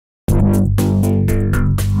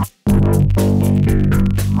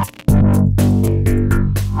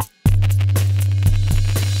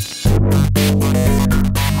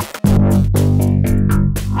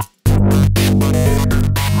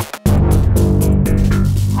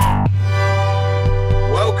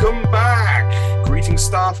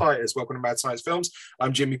Starfighters. Welcome to Mad Science Films.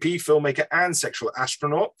 I'm Jimmy P, filmmaker and sexual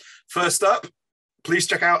astronaut. First up, please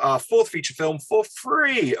check out our fourth feature film for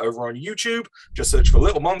free over on YouTube. Just search for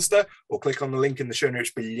Little Monster or click on the link in the show notes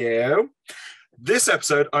below. This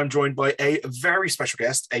episode, I'm joined by a very special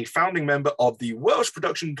guest, a founding member of the Welsh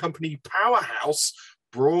production company powerhouse,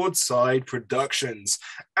 Broadside Productions,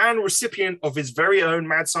 and recipient of his very own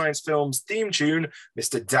Mad Science Films theme tune,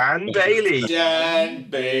 Mr. Dan Bailey. Dan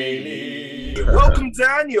Bailey. Welcome,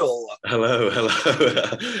 Daniel. Hello.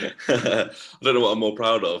 I don't know what I'm more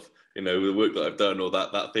proud of, the work that I've done or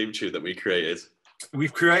that theme tune that we created.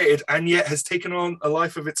 We've created, and yet has taken on a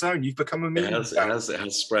life of its own. You've become a meme. It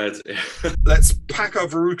has spread. Let's pack our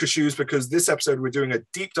Veruca shoes, because this episode we're doing a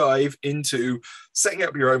deep dive into setting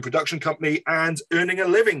up your own production company and earning a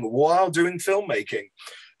living while doing filmmaking.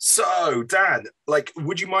 So, Dan,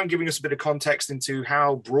 would you mind giving us a bit of context into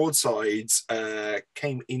how Broadsides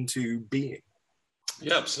came into being?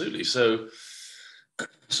 Yeah, absolutely. So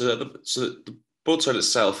the Broadside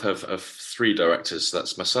itself have three directors. So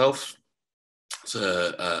that's myself. It's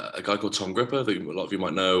a guy called Tom Gripper, that a lot of you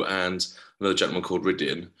might know, and another gentleman called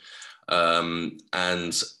Rydian.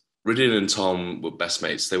 And Rydian and Tom were best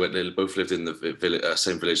mates. They both lived in the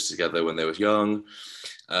same village together when they were young,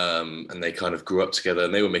 and they kind of grew up together.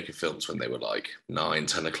 And they were making films when they were like 9,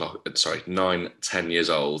 10 years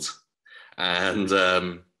old, and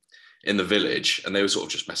in the village. And they were sort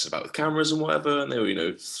of just messing about with cameras and whatever. And they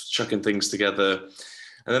were, chucking things together.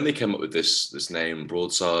 And then they came up with this name,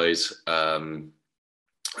 Broadside. And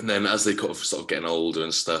then as they started getting older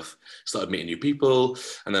and stuff, started meeting new people.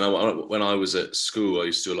 And then when I was at school, I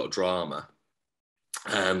used to do a lot of drama.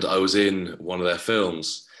 And I was in one of their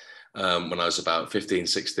films when I was about 15,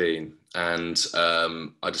 16. And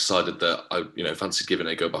I decided that I fancied giving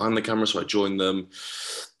it a go behind the camera. So I joined them.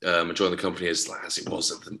 I joined the company as it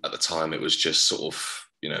was at the time. It was just sort of,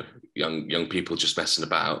 young people just messing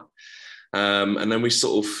about. And then we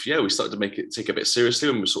started to take a bit seriously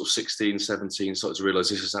when we were sort of 16, 17, started to realize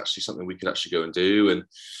this is actually something we could actually go and do. And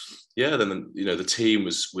then the team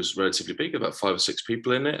was relatively big, about 5 or 6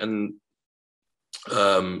 people in it. And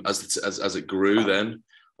as it grew, then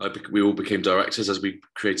we all became directors as we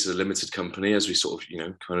created a limited company, as we sort of,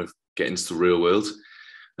 kind of get into the real world.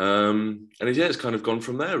 And it's kind of gone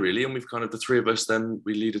from there, really. And we've the three of us, then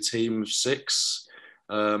we lead a team of 6.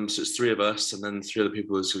 So it's 3 of us, and then 3 other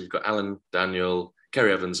people. So we've got Alan, Daniel,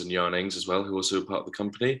 Kerry Evans, and Jan Ings as well, who are also part of the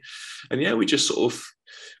company. And we just sort of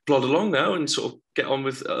plod along now and sort of get on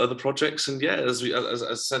with other projects. And as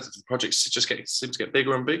I said, the projects just seem to get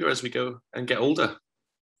bigger and bigger as we go and get older.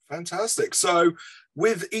 Fantastic. So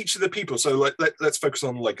with each of the people, so let's focus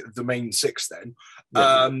on the main 6 then.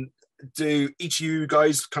 Yeah. Do each of you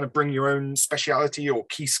guys kind of bring your own speciality or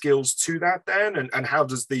key skills to that then? And how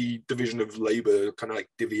does the division of labor kind of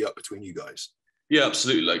divvy up between you guys? Yeah,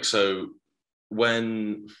 absolutely. So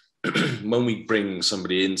when we bring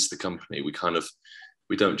somebody into the company, we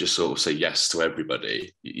don't just sort of say yes to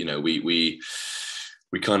everybody. We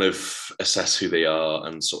kind of assess who they are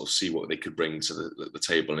and sort of see what they could bring to the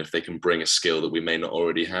table, and if they can bring a skill that we may not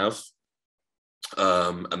already have.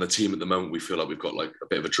 And the team at the moment, we feel like we've got a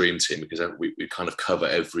bit of a dream team, because we kind of cover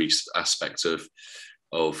every aspect of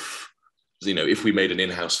if we made an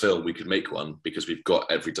in-house film, we could make one, because we've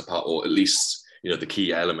got every department, or at least the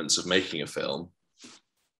key elements of making a film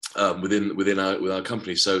within our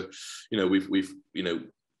company. So we've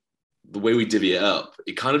the way we divvy it up,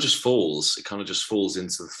 it kind of just falls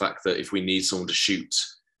into the fact that if we need someone to shoot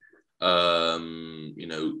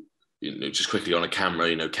just quickly on a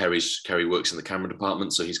camera, Kerry works in the camera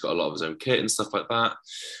department, so he's got a lot of his own kit and stuff like that.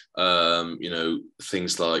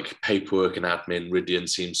 Things like paperwork and admin, Rydian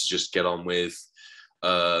seems to just get on with.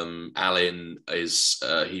 Alan is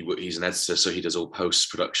he's an editor, so he does all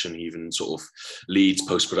post-production. He even sort of leads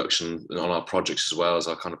post-production on our projects as well, as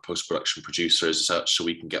our kind of post-production producer as such, so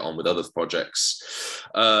we can get on with other projects.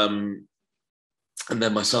 And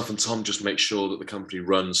then myself and Tom just make sure that the company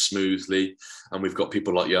runs smoothly. And we've got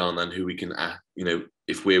people like Jan then, who we can,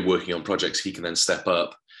 if we're working on projects, he can then step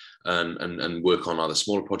up and work on either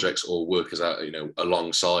smaller projects or work as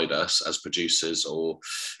alongside us as producers. Or,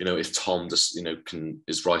 if Tom just,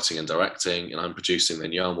 is writing and directing and I'm producing,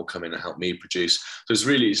 then Jan will come in and help me produce. So it's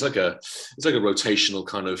like a rotational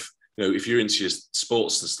kind of, if you're into your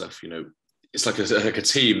sports and stuff, it's like a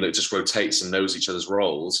team that just rotates and knows each other's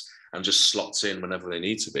roles and just slots in whenever they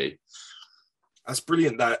need to be. That's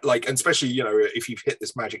brilliant. That and especially if you've hit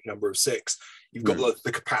this magic number of 6, you've got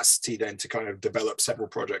the capacity then to kind of develop several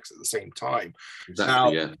projects at the same time.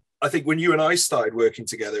 Exactly. I think when you and I started working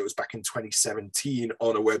together, it was back in 2017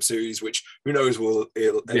 on a web series, which who knows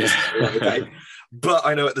it'll okay. But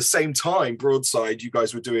I know at the same time, Broadside, you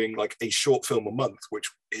guys were doing like a short film a month, which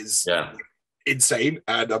is insane.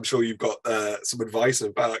 And I'm sure you've got some advice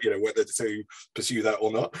about, whether to pursue that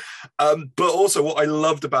or not. But also what I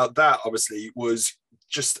loved about that, obviously, was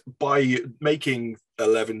just by making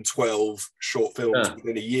 11, 12 short films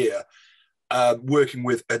within a year, working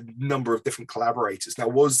with a number of different collaborators. Now,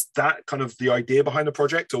 was that kind of the idea behind the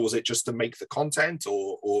project, or was it just to make the content,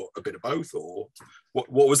 or a bit of both? Or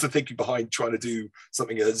what was the thinking behind trying to do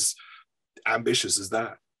something as ambitious as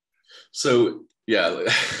that? So, yeah.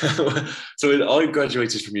 So I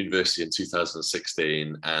graduated from university in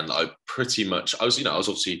 2016, and I was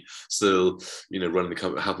obviously still, running the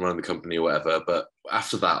company, helping run the company or whatever. But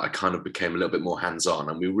after that, I kind of became a little bit more hands-on,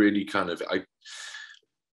 and we really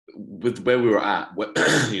with where we were at,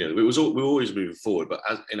 we were always moving forward. But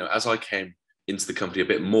as I came into the company a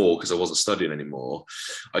bit more, because I wasn't studying anymore,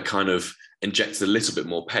 I kind of injected a little bit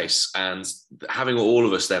more pace. And having all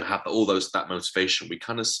of us then have that motivation, we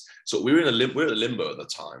kind of we were in a limbo at the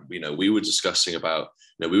time. We were discussing about,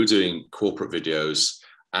 we were doing corporate videos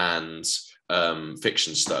and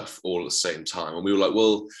fiction stuff all at the same time, and we were like,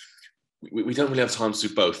 well, we don't really have time to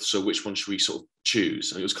do both, so which one should we sort of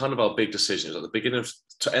choose? And it was kind of our big decision. It was at the beginning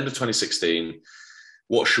to end of 2016,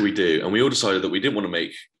 what should we do? And we all decided that we didn't want to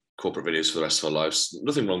make corporate videos for the rest of our lives.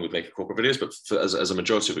 Nothing wrong with making corporate videos, but as a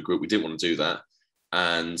majority of the group, we didn't want to do that.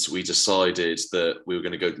 And we decided that we were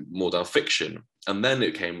going to go more down fiction. And then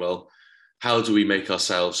it came, well, how do we make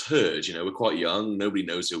ourselves heard? We're quite young, nobody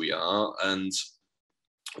knows who we are, and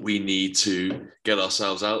we need to get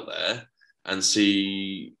ourselves out there and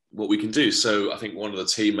see what we can do. So I think one of the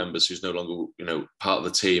team members, who's no longer, part of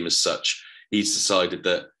the team as such, he's decided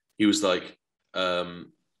that he was like,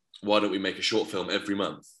 why don't we make a short film every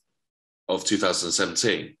month of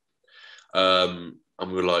 2017? And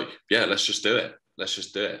we were like, yeah, let's just do it.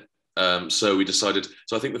 So we decided,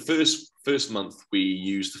 so I think the first month we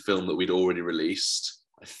used the film that we'd already released.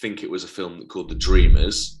 I think it was a film called The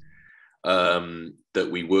Dreamers, that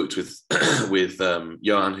we worked with with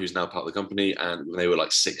Jan, who's now part of the company, and when they were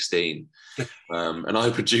like 16, and I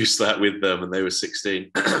produced that with them, and they were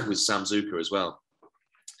 16 with Sam Zucker as well.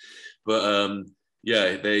 But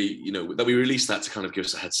that we released that to kind of give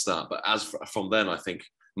us a head start. But from then, I think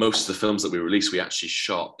most of the films that we released, we actually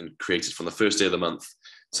shot and created from the first day of the month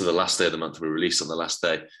to the last day of the month. We released on the last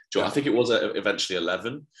day. I think it was eventually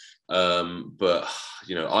 11. But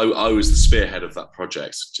I was the spearhead of that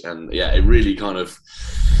project, and it really kind of,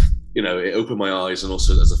 it opened my eyes, and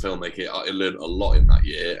also as a filmmaker, I learned a lot in that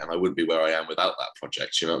year, and I wouldn't be where I am without that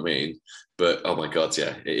project. You know what I mean? But oh my God,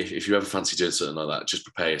 yeah! If you ever fancy doing something like that, just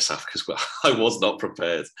prepare yourself, because I was not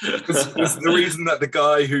prepared. Is the reason that the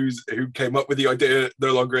guy who came up with the idea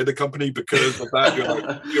no longer in the company because of that? You're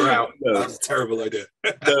like, you're out. No. That's a terrible idea.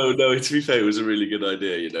 No. To be fair, it was a really good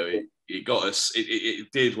idea. It got us. It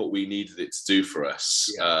did what we needed it to do for us.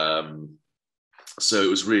 Yeah. So it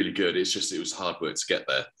was really good. It was hard work to get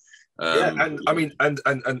there. And I mean, and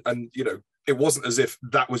it wasn't as if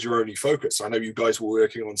that was your only focus. I know you guys were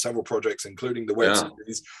working on several projects, including the web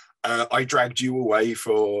series. I dragged you away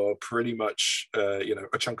for pretty much, a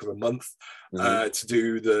chunk of a month to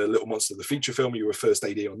do the Little Monster, the feature film. You were first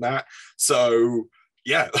AD on that. So,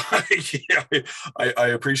 I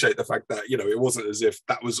appreciate the fact that, it wasn't as if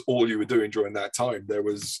that was all you were doing during that time. There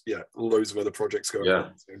was, loads of other projects going on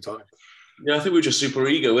at the same time. Yeah, I think we were just super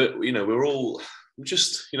eager. We were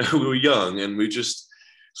young, and we were just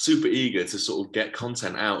super eager to sort of get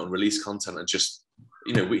content out and release content, and just,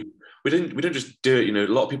 we don't just do it. A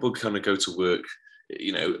lot of people kind of go to work,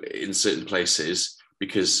 in certain places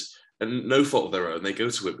because, and no fault of their own, they go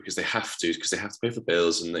to work because they have to pay for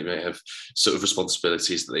bills, and they may have sort of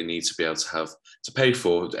responsibilities that they need to be able to have to pay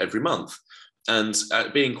for every month. And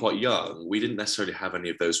being quite young, we didn't necessarily have any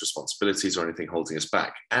of those responsibilities or anything holding us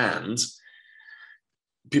back. And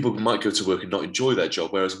people might go to work and not enjoy their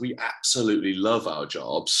job, whereas we absolutely love our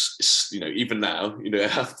jobs. Even now,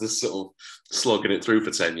 after sort of slogging it through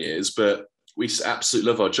for 10 years, but we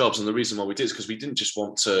absolutely love our jobs. And the reason why we did is because we didn't just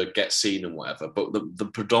want to get seen and whatever, but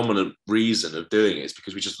the predominant reason of doing it is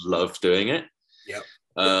because we just love doing it. Yeah.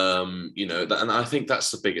 And I think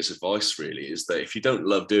that's the biggest advice, really, is that if you don't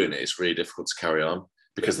love doing it, it's really difficult to carry on,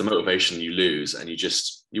 because the motivation you lose, and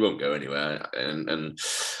you won't go anywhere. And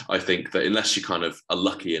I think that unless you kind of are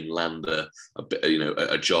lucky and land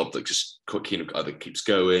a job that just either keeps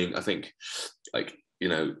going, I think,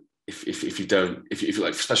 if you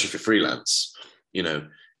like, especially for freelance,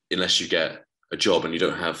 unless you get a job and you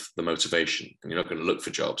don't have the motivation and you're not going to look for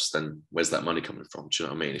jobs, then where's that money coming from? Do you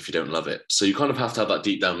know what I mean? If you don't love it. So you kind of have to have that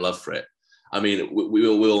deep down love for it. I mean, we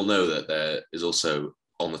all know that there is also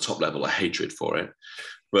on the top level a hatred for it.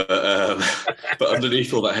 But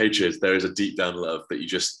underneath all that hatred, there is a deep down love that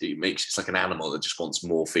it's like an animal that just wants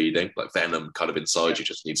more feeding, like venom kind of inside you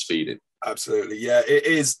just needs feeding. Absolutely. Yeah, it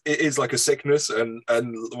is like a sickness. And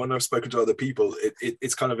when I've spoken to other people,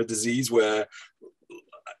 it's kind of a disease where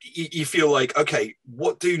you feel like, okay,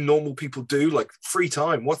 what do normal people do? Like free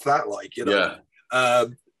time, what's that like? You know? Yeah.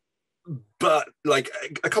 But like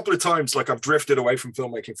a couple of times, like I've drifted away from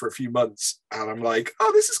filmmaking for a few months and I'm like,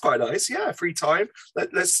 oh, this is quite nice. Yeah, free time.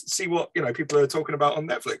 Let's see what, you know, people are talking about on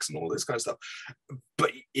Netflix and all this kind of stuff.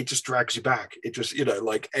 But it just drags you back. It just, you know,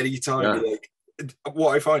 like any time, like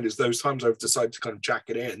what I find is those times I've decided to kind of jack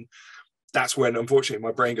it in, that's when unfortunately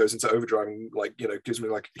my brain goes into overdrive and like, you know, gives me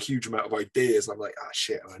like a huge amount of ideas. And I'm like,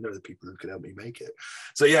 shit, I know the people who can help me make it.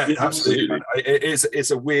 So yeah, absolutely.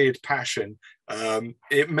 It's a weird passion.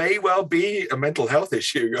 It may well be a mental health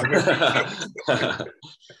issue. I mean,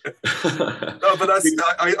 no, but I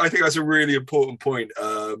think that's a really important point.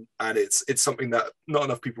 And it's something that not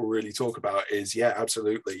enough people really talk about is, yeah,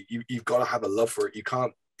 absolutely. You've got to have a love for it. You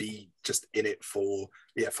can't be just in it for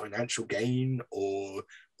financial gain or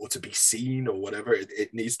to be seen or whatever. It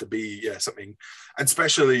needs to be something, and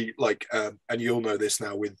especially like and you'll know this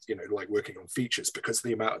now with, you know, like working on features, because of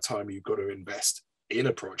the amount of time you've got to invest in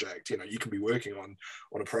a project. You know, you can be working on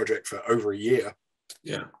a project for over a year.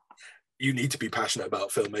 Yeah, you need to be passionate about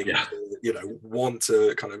filmmaking to, you know, want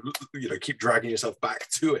to kind of, you know, keep dragging yourself back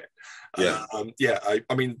to it.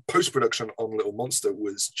 I mean, post-production on Little Monster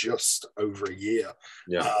was just over a year.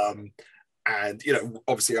 And, you know,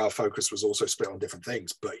 obviously our focus was also split on different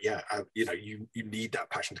things, but you know, you need that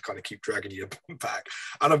passion to kind of keep dragging you back.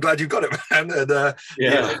 And I'm glad you've got it, man. And you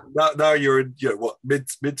know, now you're in, you know, what,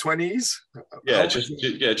 mid-20s?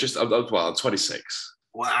 I'm 26.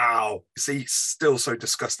 Wow. See, still so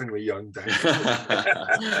disgustingly young, Dan.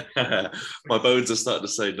 My bones are starting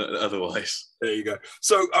to say otherwise. There you go.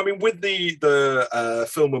 So, I mean, with the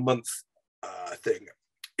film a month thing,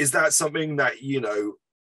 is that something that, you know,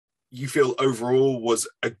 you feel overall was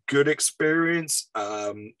a good experience,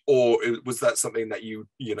 or was that something that you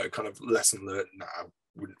know, kind of lesson learned?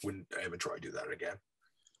 Wouldn't ever try to do that again?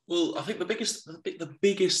 Well, I think the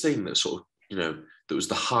biggest thing that sort of, you know, that was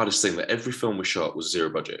the hardest thing, that every film we shot was zero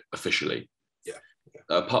budget officially. Yeah.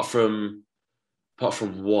 Apart from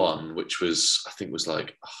one, which was, I think it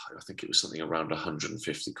was something around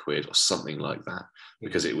 150 quid or something like that,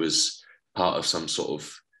 because it was part of some sort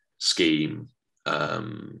of scheme.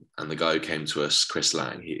 And the guy who came to us, Chris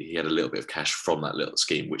Lang, he had a little bit of cash from that little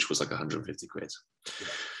scheme, which was like 150 quid.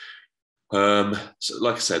 So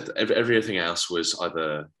like I said, everything else was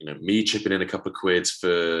either, you know, me chipping in a couple of quid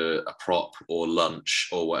for a prop or lunch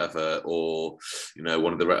or whatever, or, you know,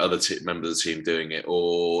 one of the other members of the team doing it,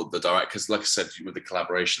 or the directors. Like I said, with the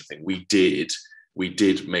collaboration thing, we did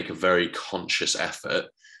make a very conscious effort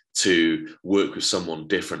to work with someone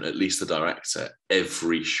different, at least the director,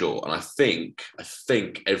 every short. And I think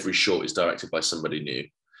every short is directed by somebody new.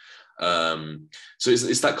 So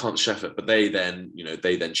it's that conscious effort. But they then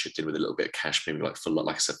chipped in with a little bit of cash, maybe like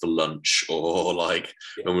I said, for lunch, or like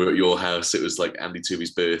when we were at your house, it was like Andy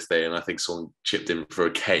Tooby's birthday, and I think someone chipped in for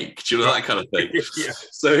a cake. Do you know, that kind of thing?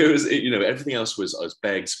 So it was, you know, everything else was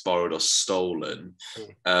begged, borrowed, or stolen.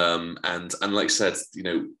 And like I said, you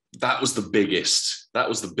know, that was the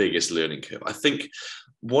biggest learning curve. I think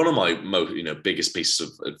one of my most, you know, biggest pieces of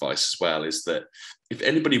advice as well is that if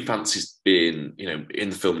anybody fancies being, you know, in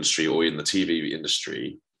the film industry or in the TV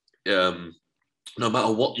industry, no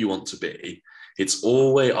matter what you want to be, it's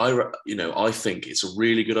always, I think it's a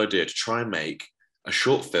really good idea to try and make a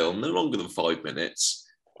short film no longer than 5 minutes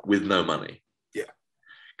with no money.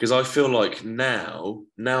 Because I feel like now,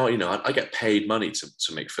 you know, I get paid money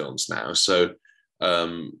to make films now. So,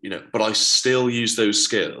 you know, but I still use those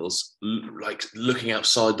skills, like looking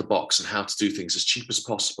outside the box and how to do things as cheap as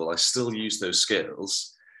possible. I still use those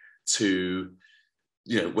skills to,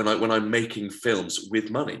 you know, when I'm making films with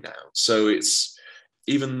money now. So it's,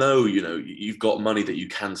 even though, you know, you've got money that you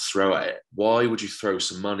can throw at it, why would you throw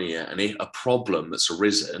some money at a problem that's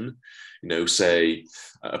arisen? You know, say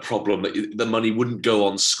a problem that the money wouldn't go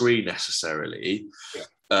on screen necessarily.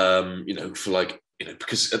 You know, for like, you know,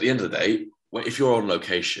 because at the end of the day, if you're on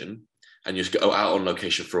location and you go out on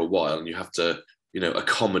location for a while and you have to, you know,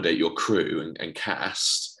 accommodate your crew and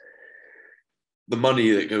cast, the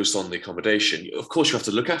money that goes on the accommodation, of course you have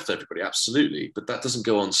to look after everybody, absolutely, but that doesn't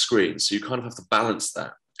go on screen. So you kind of have to balance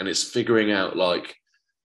that. And it's figuring out, like,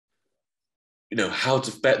 how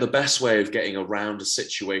to bet the best way of getting around a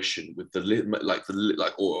situation with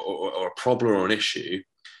or a problem or an issue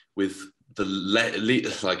with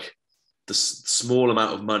the small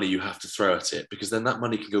amount of money you have to throw at it, because then that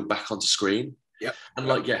money can go back onto screen. Yep.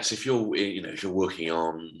 And yes, if you're working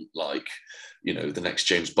on the next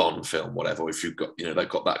James Bond film, whatever, if you've got they've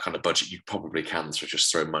got that kind of budget, you probably can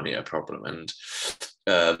just throw money at a problem, and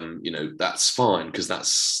that's fine, because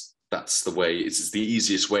that's the way. It's the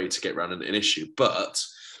easiest way to get around an issue. But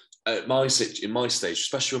in my stage,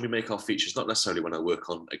 especially when we make our features, not necessarily when I work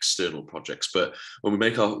on external projects, but when we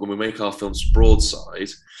make our films broadside,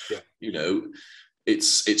 we're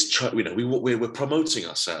promoting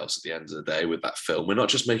ourselves at the end of the day with that film. We're not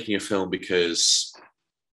just making a film because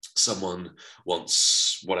someone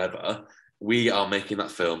wants whatever. We are making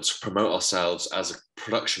that film to promote ourselves as a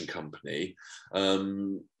production company,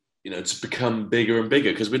 to become bigger and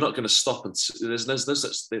bigger, because we're not going to stop. And there's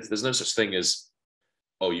no such thing as,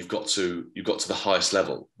 oh, you've got to the highest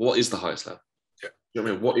level. What is the highest level? Yeah. You know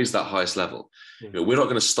what I mean? What is that highest level? Mm-hmm. We're not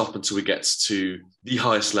going to stop until we get to the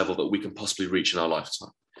highest level that we can possibly reach in our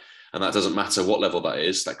lifetime. And that doesn't matter what level that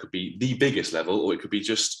is. That could be the biggest level, or it could be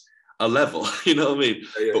just a level, you know what I mean?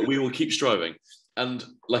 Yeah. But we will keep striving. And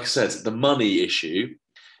like I said, the money issue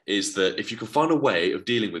is that if you can find a way of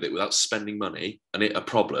dealing with it without spending money and a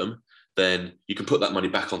problem, then you can put that money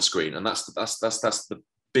back on screen. And that's the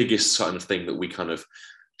biggest kind of thing that we kind of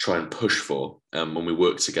try and push for when we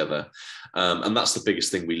work together. And that's the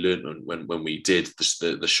biggest thing we learned when we did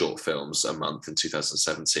the short films a month in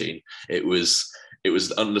 2017. It was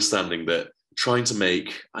understanding that trying to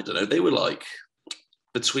make, I don't know, they were like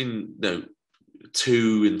between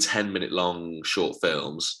 2 and 10 minute long short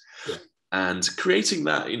films. Yeah. And creating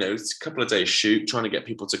that, it's a couple of days shoot, trying to get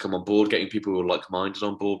people to come on board, getting people who are like-minded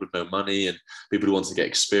on board with no money, and people who want to get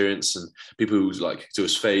experience, and people who like do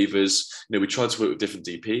us favors. We tried to work with different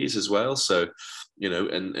DPs as well. So,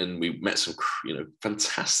 and we met some,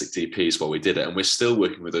 fantastic DPs while we did it. And we're still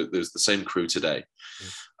working with the same crew today.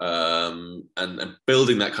 Mm. And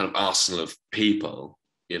building that kind of arsenal of people,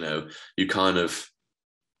 you kind of,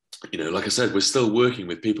 like I said, we're still working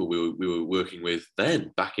with people we were working with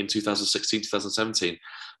then, back in 2016, 2017,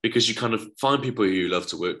 because you kind of find people who you love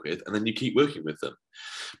to work with, and then you keep working with them.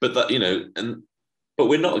 But that, but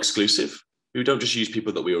we're not exclusive. We don't just use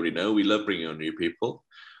people that we already know. We love bringing on new people,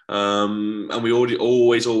 and we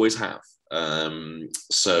always have.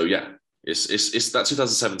 So yeah, it's that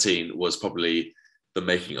 2017 was probably the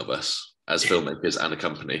making of us as filmmakers and a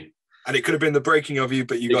company. And it could have been the breaking of you,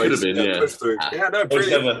 but you guys pushed through. Yeah, no,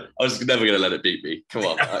 brilliant. I was never going to let it beat me. Come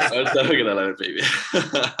on. I was never going to let it beat me.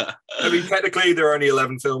 I mean, technically, there are only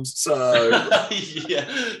 11 films, so... Yeah,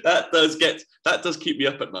 that does keep me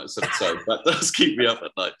up at night sometimes. That does keep me up at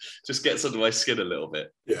night. Just gets under my skin a little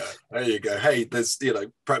bit. Yeah, there you go. Hey, there's,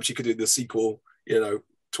 perhaps you could do the sequel,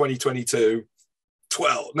 2022,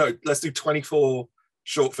 12. No, let's do 24...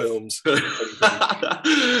 short films.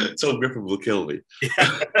 Tom Griffin will kill me.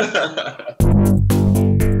 Yeah.